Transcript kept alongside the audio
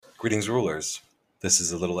Greetings, rulers. This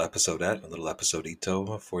is a little episodette, a little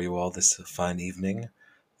episodito for you all this fine evening.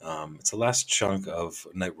 It's the last chunk of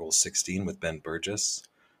Night Rule 16 with Ben Burgess.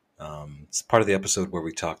 It's part of the episode where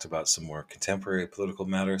we talked about some more contemporary political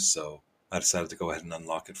matters, so I decided to go ahead and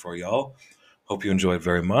unlock it for y'all. Hope you enjoy it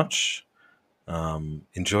very much.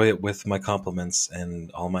 Enjoy it with my compliments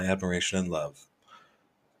and all my admiration and love.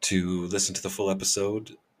 To listen to the full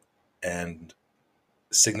episode and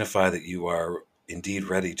signify that you are indeed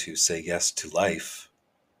ready to say yes to life,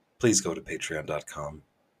 please go to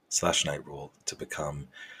patreon.com/nightrule to become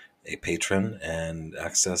a patron and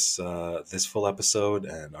access this full episode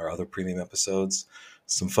and our other premium episodes,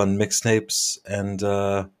 some fun mixtapes, and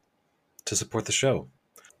to support the show.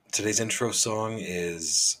 Today's intro song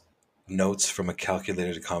is Notes from a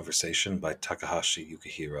Calculated Conversation by Takahashi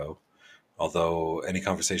Yukihiro. Although any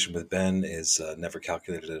conversation with Ben is never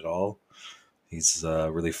calculated at all. He's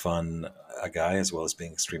really fun a guy, as well as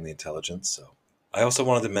being extremely intelligent. So, I also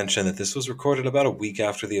wanted to mention that this was recorded about a week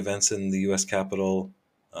after the events in the U.S. Capitol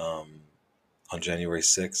on January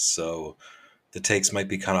 6th. So, the takes might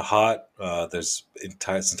be kind of hot. It's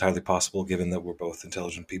entirely possible, given that we're both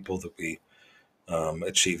intelligent people, that we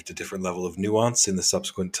achieved a different level of nuance in the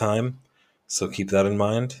subsequent time. So, keep that in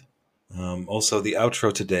mind. Also, the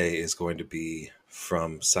outro today is going to be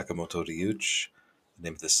from Sakamoto Ryuichi. The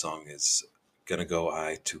name of this song is Gonna Go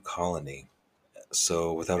I to Colony.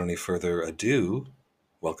 So without any further ado,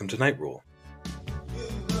 welcome to Night Rule.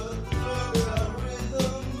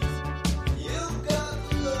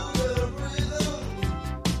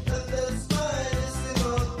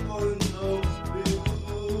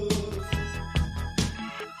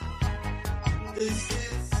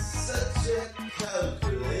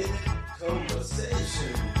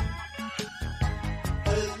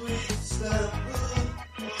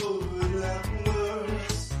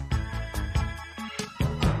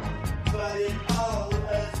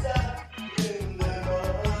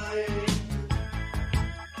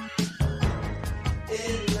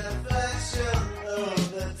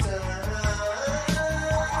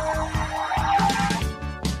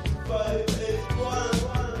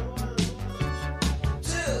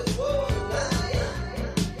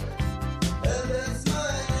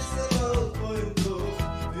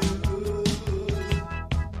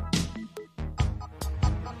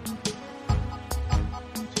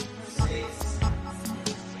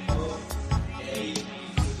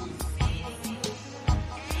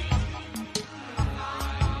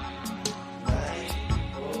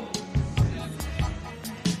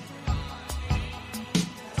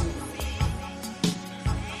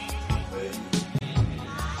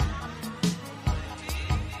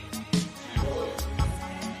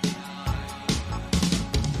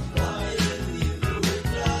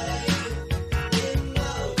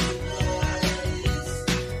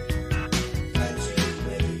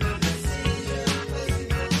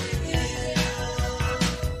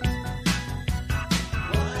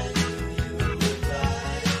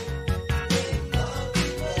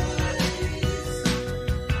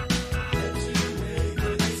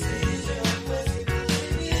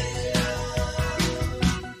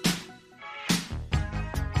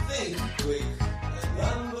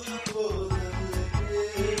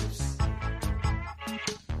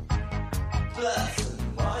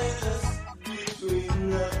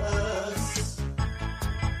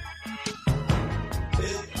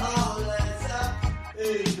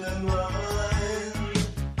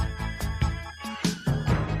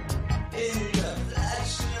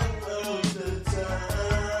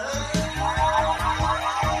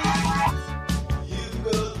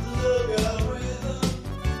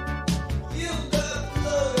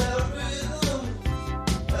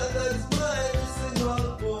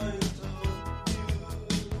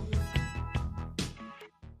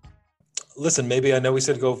 Listen, maybe I know we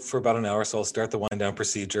said go for about an hour, so I'll start the wind down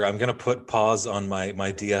procedure. I'm going to put pause on my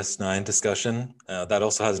DS9 discussion. That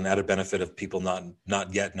also has an added benefit of people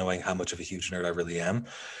not yet knowing how much of a huge nerd I really am.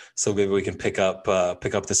 So maybe we can pick up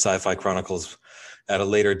the Sci-Fi Chronicles at a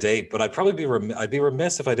later date. But I'd be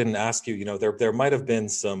remiss if I didn't ask you. You know, there might have been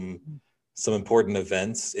some important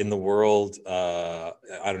events in the world. I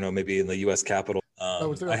don't know, maybe in the U.S. Capitol.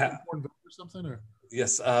 Was there an important event or something? Or?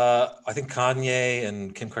 Yes, I think Kanye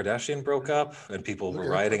and Kim Kardashian broke up, and people were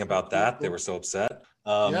writing about that. They were so upset.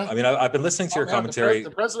 Yeah. I mean, I've been listening to your commentary. The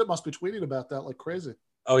president must be tweeting about that like crazy.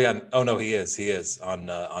 Oh yeah. Oh no, he is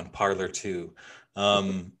on Parler too.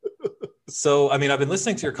 So, I mean, I've been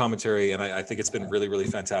listening to your commentary, and I think it's been really, really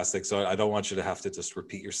fantastic. So I don't want you to have to just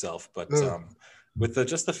repeat yourself, but with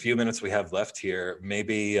just the few minutes we have left here,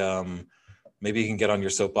 maybe maybe you can get on your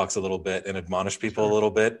soapbox a little bit and admonish people a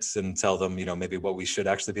little bit and tell them, maybe what we should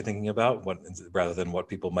actually be thinking about, rather than what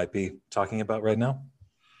people might be talking about right now.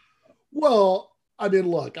 Well, I mean,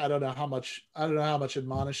 look, I don't know how much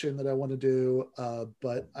admonishing that I want to do,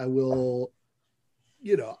 but I will.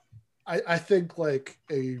 I think like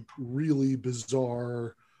a really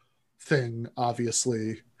bizarre thing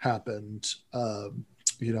obviously happened.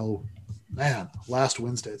 Man, last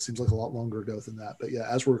Wednesday. It seems like a lot longer ago than that. But yeah,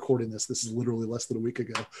 as we're recording this is literally less than a week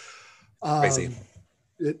ago. Crazy.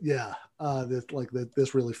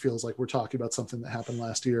 This really feels like we're talking about something that happened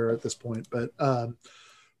last year at this point.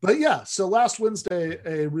 But yeah, so last Wednesday,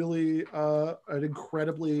 a really an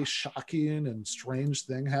incredibly shocking and strange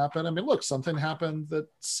thing happened. I mean, look, something happened that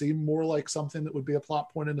seemed more like something that would be a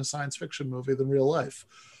plot point in a science fiction movie than real life.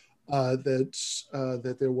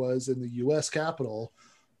 That there was in the U.S. Capitol.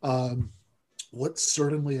 What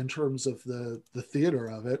certainly, in terms of the theater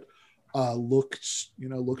of it, looked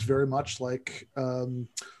very much like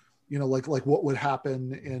like what would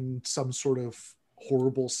happen in some sort of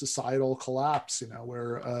horrible societal collapse,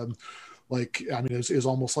 where it was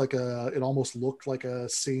almost like it almost looked like a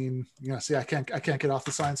scene. See, I can't get off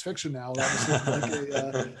the science fiction now.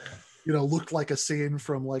 It almost looked like a scene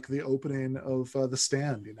from like the opening of The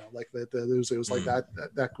Stand. Like that. It was like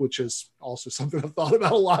that, which is also something I've thought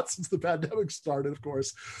about a lot since the pandemic started. Of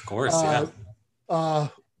course, yeah.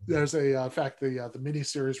 There's in fact, the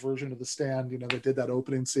miniseries version of The Stand. They did that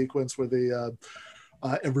opening sequence where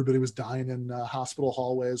everybody was dying in hospital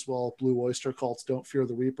hallways while Blue Oyster Cult's "Don't Fear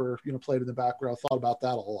the Reaper" played in the background. I thought about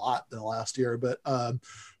that a lot in the last year, but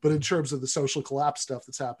in terms of the social collapse stuff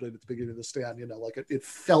that's happening at the beginning of The Stand, like it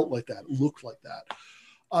felt like that, looked like that.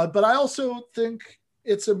 But I also think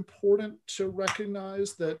it's important to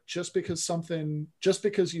recognize that just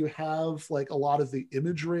because you have like a lot of the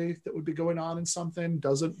imagery that would be going on in something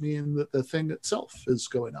doesn't mean that the thing itself is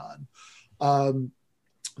going on.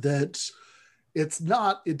 That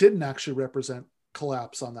it didn't actually represent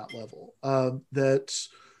collapse on that level. That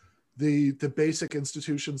the basic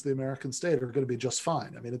institutions of the American state are going to be just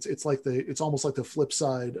fine. I mean, it's almost like the flip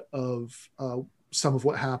side of some of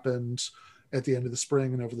what happened at the end of the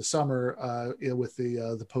spring and over the summer with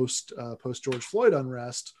the post George Floyd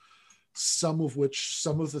unrest. Some of the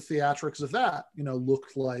theatrics of that,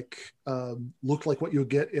 looked like what you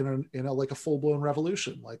get in a full blown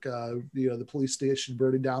revolution, like the police station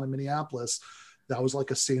burning down in Minneapolis. That was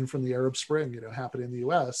like a scene from the Arab Spring, happening in the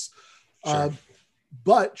U.S. Sure.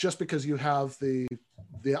 But just because you have the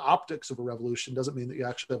optics of a revolution doesn't mean that you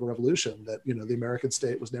actually have a revolution. That the American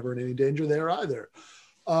state was never in any danger there either.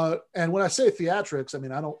 And when I say theatrics, I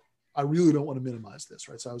mean I really don't want to minimize this,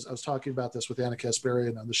 right? So I was talking about this with Anna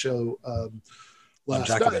Kasparian on the show last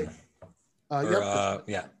night.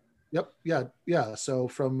 Yeah. So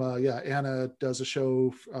from Anna does a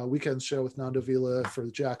show, weekend show with Nando Vila for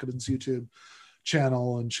the Jacobins YouTube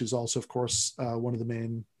channel, and she's also, of course, one of the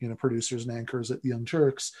main producers and anchors at the Young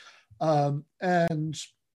Turks. And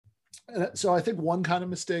so I think one kind of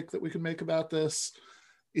mistake that we can make about this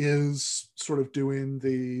is sort of doing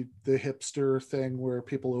the hipster thing where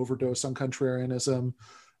people overdose on contrarianism,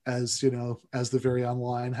 as the very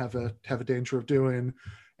online have a danger of doing,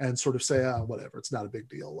 and sort of say, whatever, it's not a big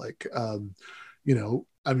deal. Like,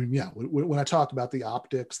 I mean, yeah, when I talk about the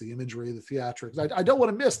optics, the imagery, the theatrics, I don't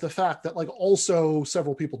want to miss the fact that like also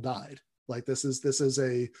several people died. Like this is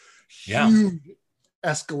a huge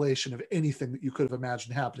escalation of anything that you could have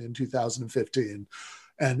imagined happening in 2015.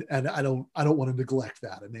 And I don't want to neglect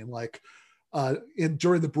that. I mean, like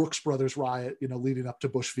during the Brooks Brothers riot, leading up to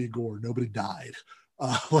Bush v. Gore, nobody died.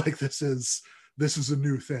 Like this is a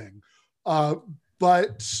new thing.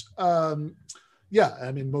 Yeah,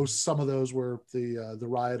 I mean, some of those were the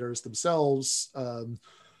rioters themselves,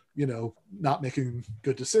 not making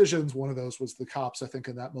good decisions. One of those was the cops, I think,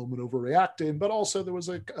 in that moment overreacting, but also there was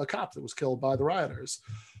a cop that was killed by the rioters.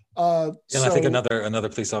 I think another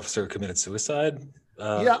police officer committed suicide.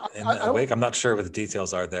 In that wake, I'm not sure what the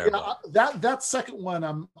details are there. Yeah, that second one,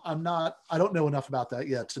 I don't know enough about that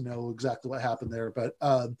yet to know exactly what happened there, but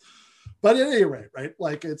at any rate, right?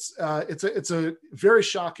 Like it's a very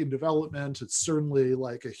shocking development. It's certainly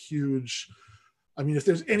like a huge. I mean, if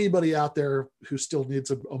there's anybody out there who still needs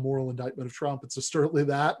a moral indictment of Trump, it's certainly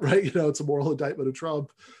that, right? It's a moral indictment of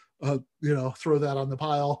Trump. Throw that on the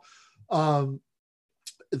pile.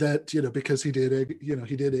 That because he did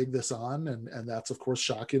egg this on, and that's of course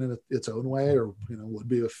shocking in its own way, or would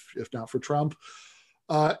be if not for Trump.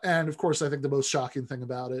 And of course, I think the most shocking thing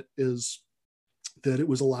about it is that it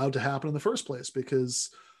was allowed to happen in the first place, because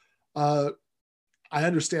I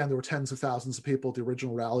understand there were tens of thousands of people at the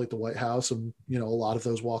original rally at the White House, and a lot of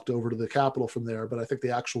those walked over to the Capitol from there. But I think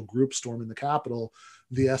the actual group storming the Capitol,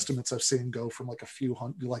 the estimates I've seen go from like a few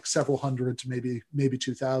hundred, like several hundred to maybe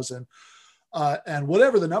 2,000. And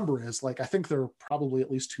whatever the number is, like I think there are probably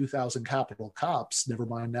at least 2,000 Capitol cops, never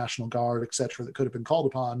mind National Guard, et cetera, that could have been called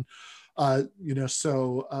upon.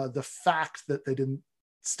 So the fact that they didn't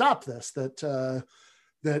stop this, that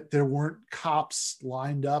there weren't cops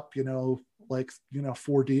lined up,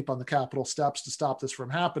 four deep on the Capitol steps to stop this from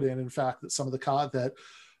happening. In fact, that some of the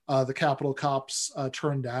Capitol cops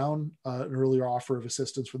turned down an earlier offer of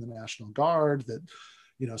assistance from the National Guard, that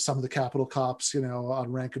some of the Capitol cops,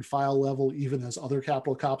 on rank and file level, even as other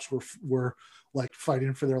Capitol cops were like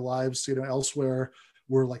fighting for their lives, elsewhere,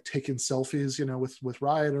 were like taking selfies, with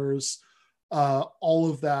rioters. All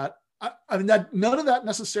of that. I mean, that none of that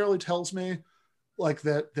necessarily tells me like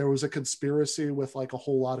that there was a conspiracy with like a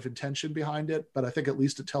whole lot of intention behind it, but I think at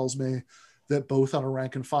least it tells me that both on a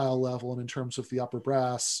rank and file level and in terms of the upper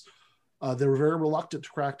brass, they were very reluctant to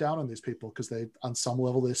crack down on these people because they, on some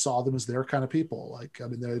level, they saw them as their kind of people. Like, I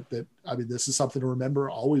mean, this is something to remember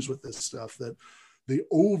always with this stuff, that the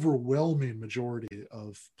overwhelming majority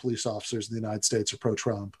of police officers in the United States are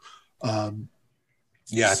pro-Trump. I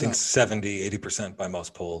think 70-80% by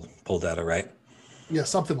most poll data, right? Yeah,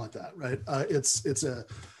 something like that, right? It's a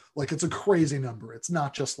crazy number. It's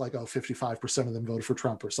not just like 55% of them voted for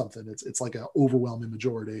Trump or something. It's like an overwhelming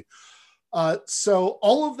majority. So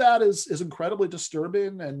all of that is incredibly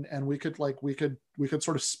disturbing, and we could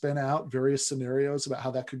sort of spin out various scenarios about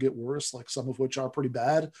how that could get worse, like some of which are pretty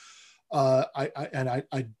bad.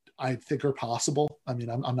 I think are possible. I mean,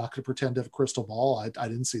 I'm not going to pretend to have a crystal ball. I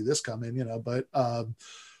didn't see this coming,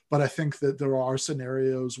 but I think that there are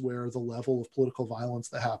scenarios where the level of political violence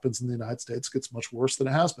that happens in the United States gets much worse than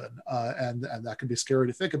it has been, and that can be scary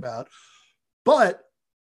to think about. But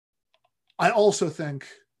I also think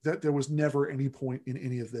that there was never any point in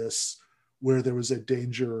any of this where there was a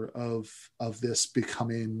danger of this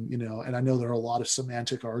becoming, and I know there are a lot of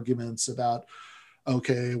semantic arguments about,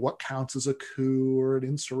 okay, what counts as a coup or an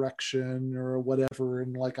insurrection or whatever.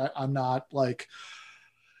 And like, I'm not like,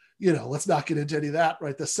 let's not get into any of that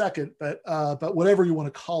right this second, but whatever you want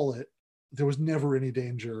to call it, there was never any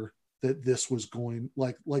danger that this was going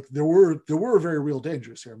like there were very real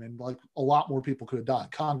dangers here. I mean, like a lot more people could have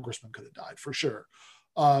died. Congressmen could have died for sure.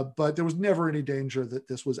 But there was never any danger that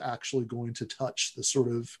this was actually going to touch the sort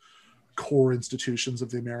of core institutions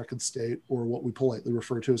of the American state, or what we politely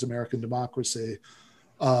refer to as American democracy.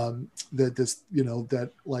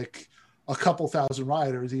 That like a couple thousand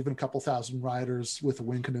rioters, even a couple thousand rioters with a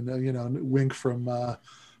wink and a wink from the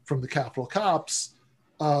Capitol cops,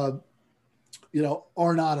 are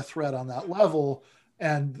not a threat on that level.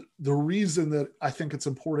 And the reason that I think it's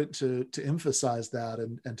important to emphasize that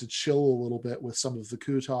and to chill a little bit with some of the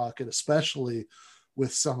coup talk, and especially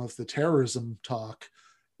with some of the terrorism talk,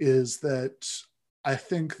 is that I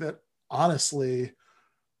think that honestly,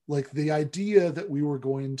 like the idea that we were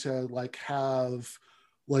going to like have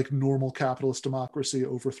like normal capitalist democracy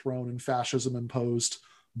overthrown and fascism imposed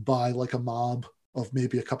by like a mob of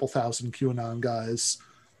maybe a couple thousand QAnon guys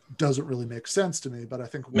doesn't really make sense to me. But I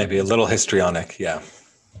think maybe a little histrionic. Yeah,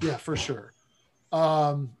 for sure.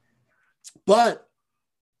 But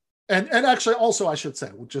actually also I should say,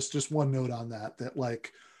 just one note on that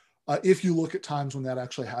like if you look at times when that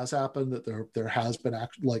actually has happened, that there has been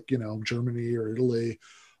Germany or Italy,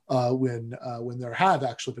 when there have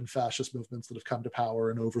actually been fascist movements that have come to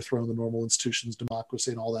power and overthrown the normal institutions,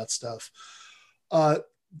 democracy, and all that stuff.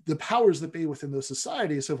 The powers that be within those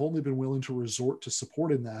societies have only been willing to resort to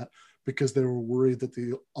supporting that because they were worried that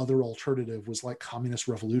the other alternative was like communist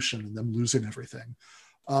revolution and them losing everything.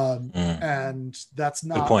 And that's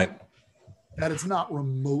not, good point. That is not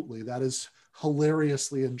remotely, that is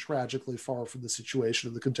hilariously and tragically far from the situation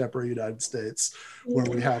of the contemporary United States, where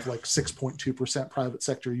we have like 6.2% private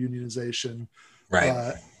sector unionization,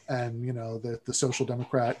 right? And the Social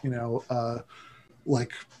Democrat,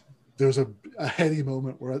 like there's a heady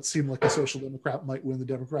moment where it seemed like a Social Democrat might win the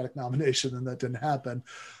Democratic nomination, and that didn't happen.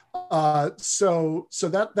 So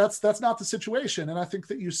that's not the situation, and I think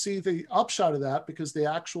that you see the upshot of that because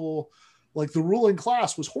the actual, like the ruling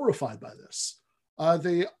class was horrified by this.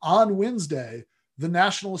 On Wednesday, the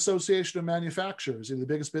National Association of Manufacturers, the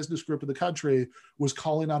biggest business group in the country, was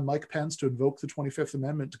calling on Mike Pence to invoke the 25th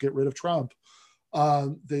Amendment to get rid of Trump. I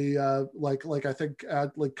think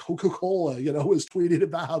like Coca-Cola, was tweeting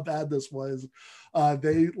about how bad this was.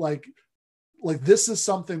 They like this is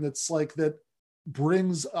something that's like that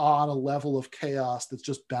brings on a level of chaos that's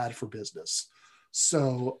just bad for business.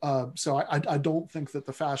 I don't think that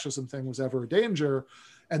the fascism thing was ever a danger.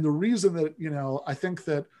 And the reason that,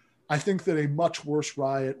 I think that a much worse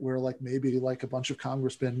riot where like maybe like a bunch of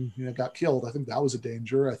congressmen, got killed, I think that was a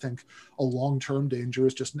danger. I think a long-term danger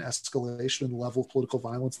is just an escalation in the level of political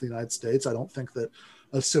violence in the United States. I don't think that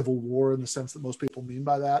a civil war in the sense that most people mean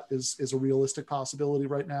by that is a realistic possibility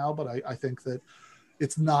right now. But I think that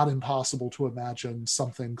it's not impossible to imagine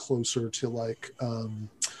something closer to like,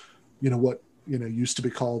 what used to be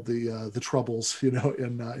called the Troubles,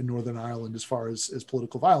 in Northern Ireland as far as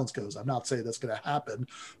political violence goes. I'm not saying that's going to happen,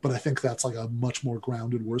 but I think that's like a much more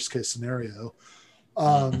grounded worst case scenario.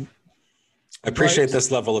 I appreciate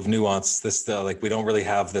this level of nuance. This like we don't really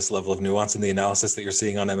have this level of nuance in the analysis that you're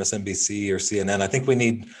seeing on MSNBC or CNN. I think we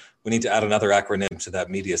need to add another acronym to that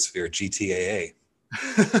media sphere, GTAA.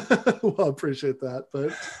 Well, I appreciate that,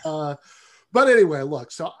 but anyway,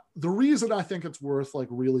 look. So the reason I think it's worth like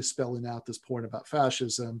really spelling out this point about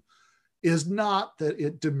fascism is not that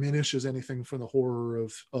it diminishes anything from the horror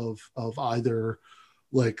of either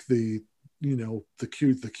like the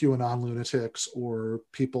QAnon lunatics or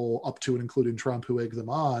people up to and including Trump who egg them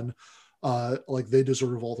on. Like they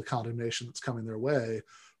deserve all the condemnation that's coming their way.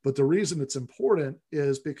 But the reason it's important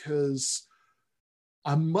is because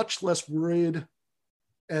I'm much less worried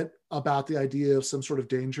about the idea of some sort of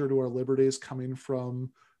danger to our liberties coming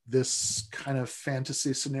from this kind of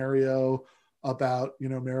fantasy scenario about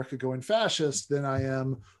America going fascist than I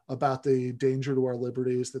am about the danger to our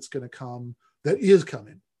liberties that is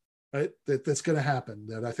coming, right? That's going to happen.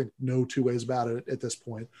 That I think no two ways about it at this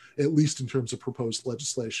point, at least in terms of proposed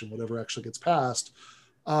legislation, whatever actually gets passed.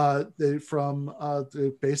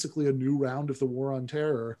 Basically a new round of the war on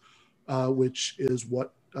terror, which is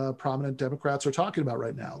what prominent Democrats are talking about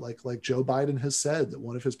right now. Like Joe Biden has said that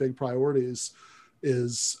one of his big priorities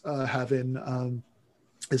is having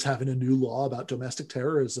a new law about domestic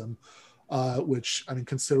terrorism, which, I mean,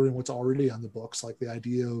 considering what's already on the books, like the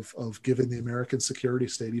idea of giving the American security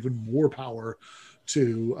state even more power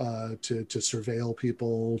to surveil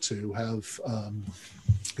people, to have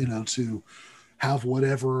to have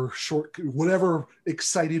whatever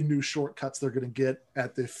exciting new shortcuts they're going to get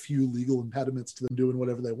at the few legal impediments to them doing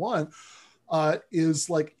whatever they want,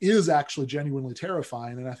 is actually genuinely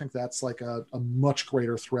terrifying. And I think that's like a much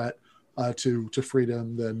greater threat to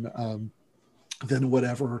freedom than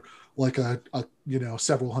whatever, like a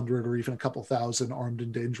several hundred or even a couple thousand armed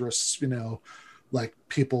and dangerous, like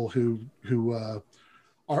people who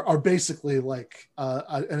are basically like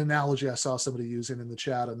an analogy I saw somebody using in the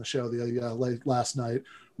chat on the show last night,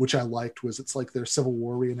 which I liked, was it's like they're Civil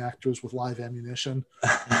War reenactors with live ammunition.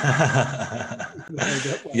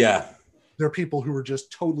 Yeah. They're people who are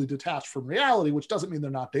just totally detached from reality, which doesn't mean they're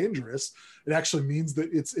not dangerous. It actually means that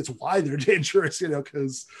it's why they're dangerous,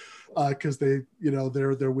 because they,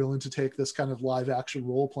 they're willing to take this kind of live action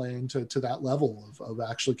role playing to that level of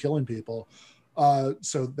actually killing people.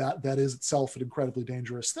 So that is itself an incredibly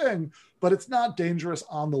dangerous thing, but it's not dangerous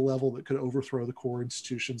on the level that could overthrow the core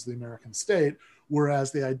institutions of the American state.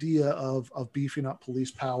 Whereas the idea of beefing up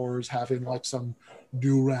police powers, having like some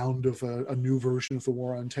new round of a new version of the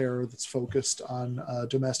war on terror that's focused on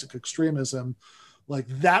domestic extremism, like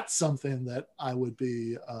that's something that I would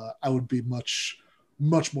be much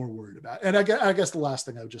more worried about. And I guess the last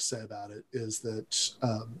thing I would just say about it is that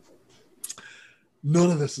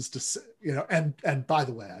none of this is to say, and by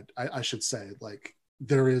the way, I should say, like,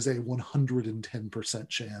 there is a 110%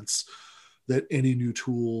 chance that any new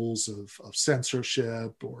tools of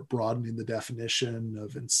censorship or broadening the definition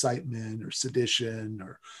of incitement or sedition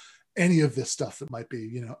or any of this stuff that might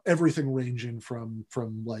be, everything ranging from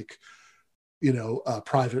like,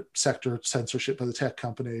 private sector censorship by the tech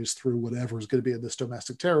companies through whatever is going to be in this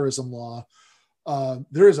domestic terrorism law,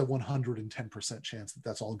 there is a 110% chance that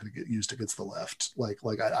that's all going to get used against the left.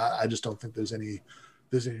 I just don't think there's any.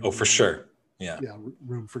 Oh, for sure. Yeah,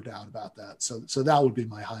 room for doubt about that. So that would be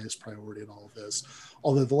my highest priority in all of this.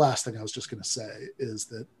 Although the last thing I was just going to say is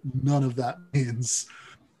that none of that means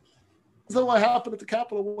that what happened at the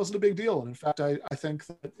Capitol wasn't a big deal. And in fact, I think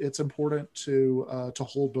that it's important to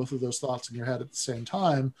hold both of those thoughts in your head at the same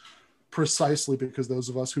time, precisely because those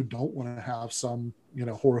of us who don't want to have some,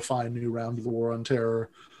 horrifying new round of the war on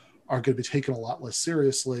terror are going to be taken a lot less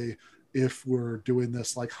seriously if we're doing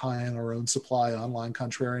this like high on our own supply online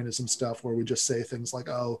contrarianism stuff where we just say things like,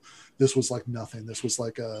 oh, this was like nothing. This was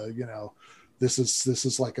like this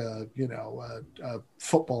is like a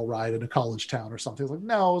football ride in a college town or something. It's like,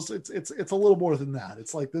 no, it's a little more than that.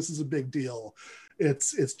 It's like, this is a big deal.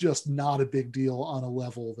 It's just not a big deal on a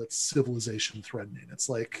level that's civilization threatening. It's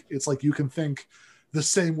like you can think the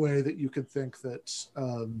same way that you could think that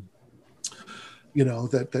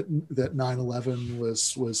that 9/11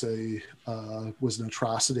 was an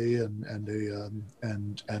atrocity and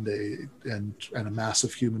a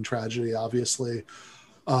massive human tragedy, obviously,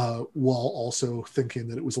 while also thinking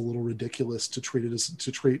that it was a little ridiculous to treat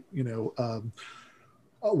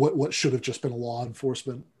what should have just been a law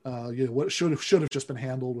enforcement, what should have just been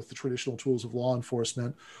handled with the traditional tools of law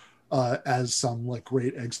enforcement, as some like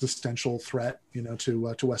great existential threat,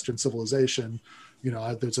 to Western civilization.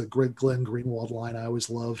 There's a great Glenn Greenwald line I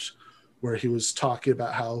always loved, where he was talking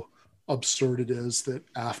about how absurd it is that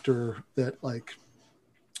after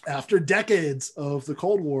decades of the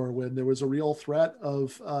Cold War, when there was a real threat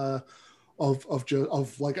of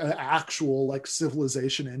like an actual like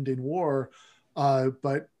civilization-ending war,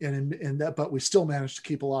 but we still managed to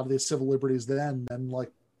keep a lot of these civil liberties then, and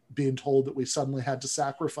like being told that we suddenly had to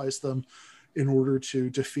sacrifice them in order to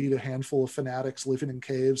defeat a handful of fanatics living in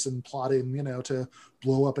caves and plotting, to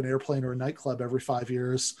blow up an airplane or a nightclub every 5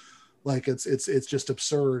 years. Like it's just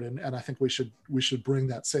absurd. And I think we should bring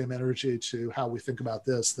that same energy to how we think about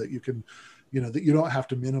this, that you can, that you don't have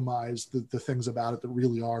to minimize the things about it that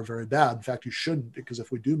really are very bad. In fact, you shouldn't, because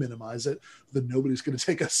if we do minimize it, then nobody's going to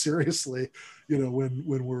take us seriously, when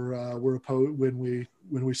we're opposed, when we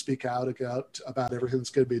speak out about everything that's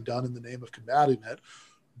going to be done in the name of combating it.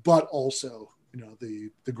 But also, the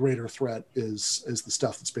greater threat is the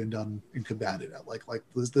stuff that's being done in combating it. Like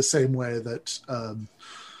the same way that,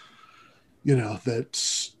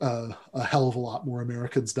 a hell of a lot more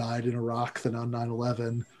Americans died in Iraq than on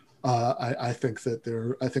 9/11. I think that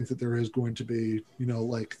there is going to be,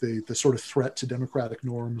 like the sort of threat to democratic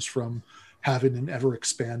norms from having an ever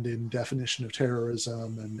expanding definition of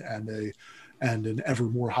terrorism and an ever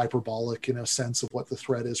more hyperbolic, sense of what the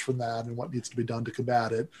threat is from that and what needs to be done to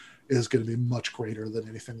combat it is going to be much greater than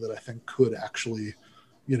anything that I think could actually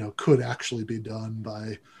be done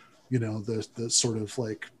by, the sort of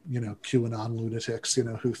like, QAnon lunatics,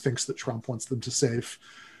 who thinks that Trump wants them to swoop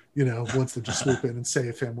in and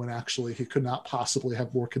save him, when actually he could not possibly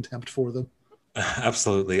have more contempt for them.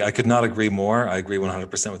 Absolutely. I could not agree more. I agree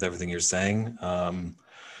 100% with everything you're saying.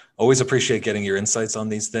 Always appreciate getting your insights on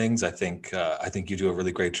these things. I think you do a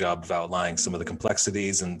really great job of outlining some of the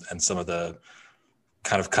complexities and some of the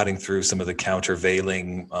kind of cutting through some of the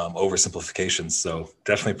countervailing oversimplifications. So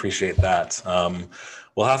definitely appreciate that.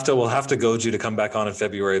 We'll have to goad you to come back on in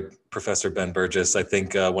February, Professor Ben Burgis. I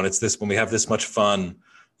think when we have this much fun,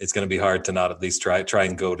 it's going to be hard to not at least try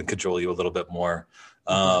and goad and cajole you a little bit more.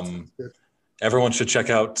 Everyone should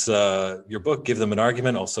check out your book, Give Them an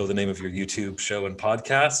Argument, also the name of your YouTube show and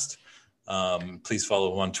podcast. Please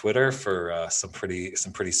follow him on Twitter for some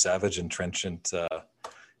pretty savage and trenchant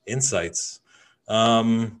insights.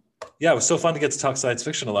 It was so fun to get to talk science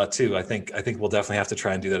fiction a lot too. I think we'll definitely have to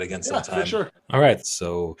try and do that again sometime. Yeah, for sure. All right.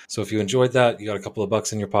 So if you enjoyed that, you got a couple of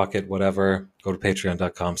bucks in your pocket, whatever, go to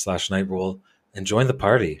patreon.com/nightrule and join the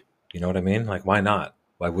party. You know what I mean? Like, why not?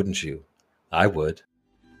 Why wouldn't you? I would.